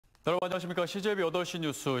여러분 안녕하십니까. CJB 8시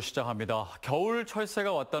뉴스 시작합니다. 겨울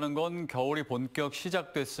철새가 왔다는 건 겨울이 본격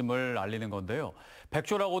시작됐음을 알리는 건데요.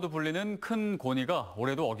 백조라고도 불리는 큰 고니가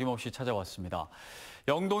올해도 어김없이 찾아왔습니다.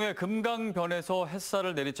 영동의 금강변에서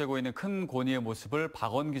햇살을 내리쬐고 있는 큰 고니의 모습을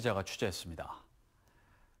박원 기자가 취재했습니다.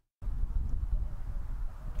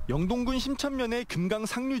 영동군 심천면의 금강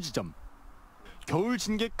상류 지점. 겨울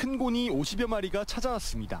진객 큰 고니 50여 마리가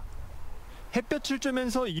찾아왔습니다. 햇볕을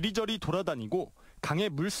쬐면서 이리저리 돌아다니고 강의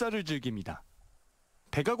물살을 즐깁니다.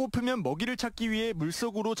 배가 고프면 먹이를 찾기 위해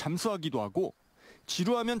물속으로 잠수하기도 하고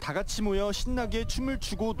지루하면 다 같이 모여 신나게 춤을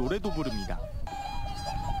추고 노래도 부릅니다.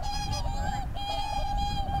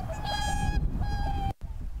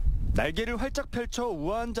 날개를 활짝 펼쳐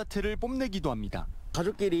우아한 자태를 뽐내기도 합니다.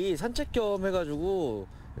 가족끼리 산책 겸 해가지고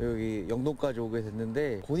여기 영동까지 오게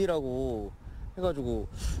됐는데 곤이라고 해가지고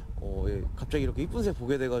갑자기 이렇게 이쁜 새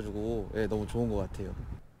보게 돼가지고 너무 좋은 것 같아요.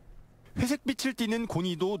 회색빛을 띠는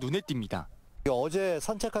고니도 눈에 띕니다. 어제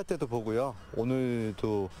산책할 때도 보고요.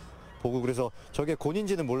 오늘도 보고 그래서 저게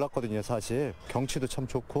곤인지는 몰랐거든요, 사실. 경치도 참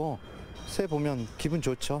좋고 새 보면 기분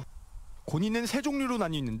좋죠. 고니는 세 종류로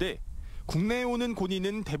나뉘는데 국내에 오는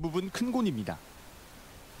고니는 대부분 큰 고니입니다.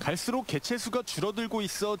 갈수록 개체수가 줄어들고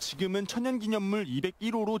있어 지금은 천연기념물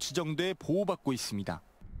 201호로 지정돼 보호받고 있습니다.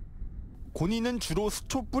 고니는 주로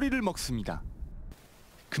수초 뿌리를 먹습니다.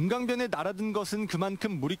 금강변에 날아든 것은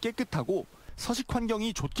그만큼 물이 깨끗하고 서식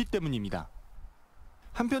환경이 좋기 때문입니다.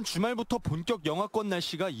 한편 주말부터 본격 영하권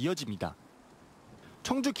날씨가 이어집니다.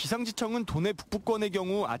 청주 기상지청은 도내 북부권의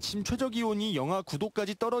경우 아침 최저기온이 영하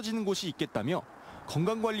 9도까지 떨어지는 곳이 있겠다며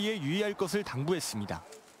건강관리에 유의할 것을 당부했습니다.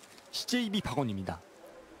 CJB 박원입니다.